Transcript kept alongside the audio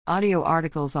Audio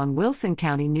articles on Wilson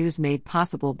County News made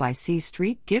possible by C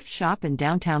Street Gift Shop in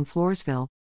downtown Floresville.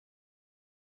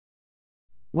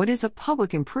 What is a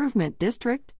public improvement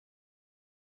district?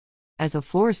 As the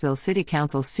Floresville City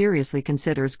Council seriously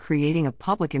considers creating a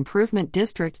public improvement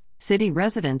district, city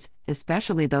residents,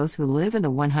 especially those who live in the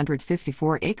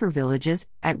 154-acre villages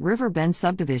at Riverbend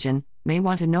subdivision, may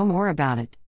want to know more about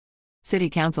it.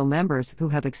 City Council members who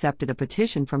have accepted a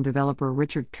petition from developer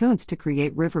Richard Kuntz to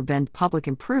create Riverbend Public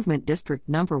Improvement District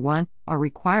No. 1 are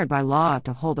required by law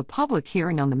to hold a public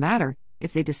hearing on the matter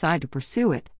if they decide to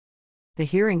pursue it. The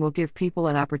hearing will give people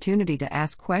an opportunity to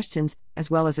ask questions as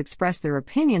well as express their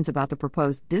opinions about the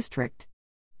proposed district.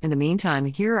 In the meantime,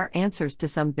 here are answers to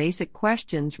some basic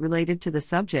questions related to the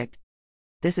subject.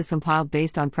 This is compiled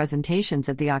based on presentations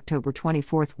at the October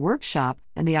 24th workshop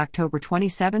and the October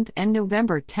 27th and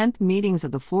November 10th meetings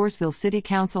of the Floresville City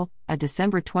Council, a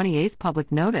December 28th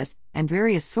public notice, and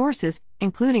various sources,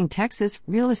 including Texas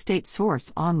Real Estate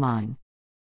Source Online.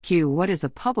 Q. What is a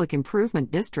public improvement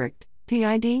district,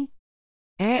 PID?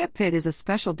 A PID is a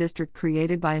special district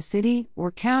created by a city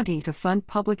or county to fund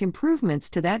public improvements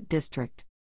to that district.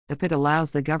 The PID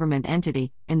allows the government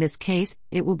entity, in this case,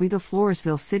 it will be the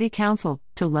Floresville City Council,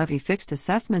 to levy fixed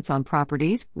assessments on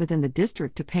properties within the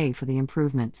district to pay for the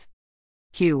improvements.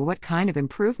 Q. What kind of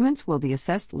improvements will the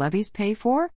assessed levies pay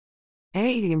for?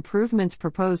 A. The improvements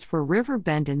proposed for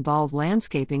Riverbend involve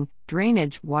landscaping,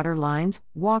 drainage, water lines,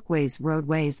 walkways,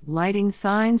 roadways, lighting,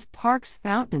 signs, parks,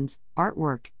 fountains,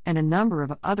 artwork, and a number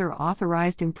of other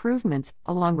authorized improvements,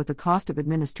 along with the cost of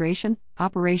administration,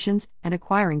 operations, and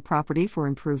acquiring property for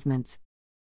improvements.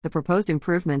 The proposed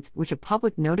improvements, which a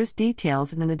public notice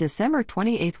details in the December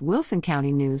 28th Wilson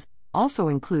County News, also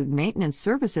include maintenance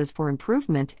services for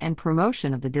improvement and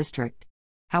promotion of the district.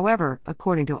 However,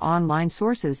 according to online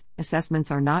sources,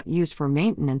 assessments are not used for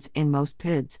maintenance in most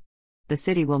PIDs. The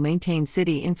city will maintain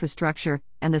city infrastructure,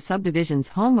 and the subdivision's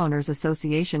homeowners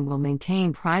association will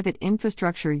maintain private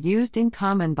infrastructure used in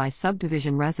common by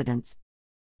subdivision residents.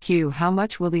 Q. How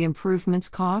much will the improvements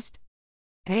cost?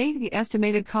 A. The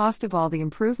estimated cost of all the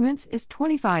improvements is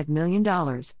 $25 million.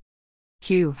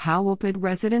 Q. How will PID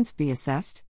residents be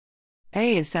assessed?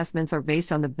 A. Assessments are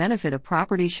based on the benefit a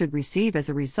property should receive as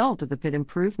a result of the PID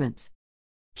improvements.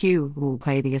 Q. Who will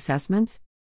pay the assessments?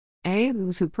 A.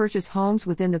 Those who purchase homes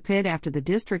within the PID after the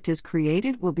district is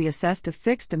created will be assessed a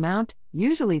fixed amount,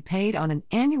 usually paid on an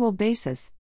annual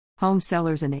basis. Home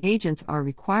sellers and agents are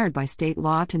required by state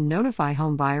law to notify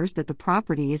home buyers that the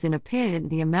property is in a PID and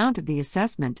the amount of the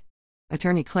assessment.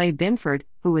 Attorney Clay Binford,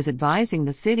 who is advising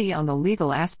the city on the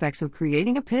legal aspects of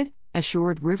creating a PID,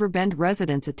 assured Riverbend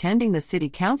residents attending the City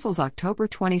Council's October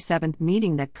 27th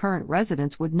meeting that current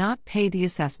residents would not pay the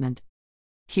assessment.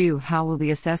 Q. How will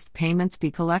the assessed payments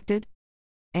be collected?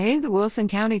 A. The Wilson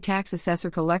County Tax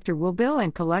Assessor Collector will bill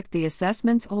and collect the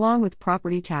assessments along with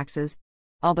property taxes.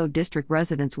 Although district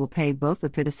residents will pay both the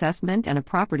PID assessment and a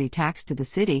property tax to the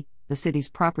city's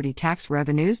property tax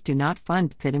revenues do not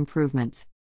fund PID improvements.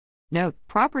 Note,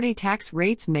 property tax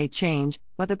rates may change,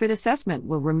 but the PID assessment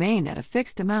will remain at a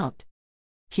fixed amount.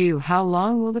 Q. How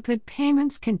long will the PID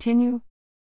payments continue?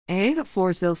 A. The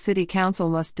Floresville City Council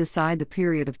must decide the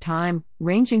period of time,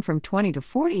 ranging from 20 to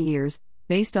 40 years,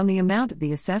 based on the amount of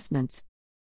the assessments.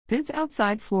 PIDs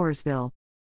outside Floresville.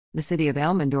 The city of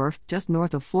Elmendorf, just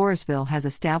north of Floresville, has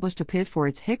established a PID for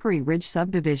its Hickory Ridge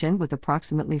subdivision with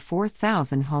approximately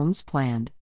 4,000 homes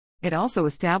planned. It also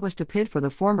established a PID for the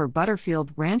former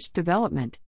Butterfield Ranch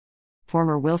development.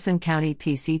 Former Wilson County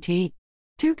PCT.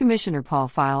 2 Commissioner Paul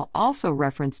File also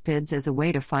referenced PIDs as a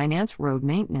way to finance road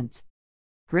maintenance.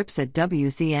 Grips at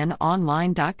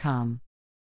WCNonline.com.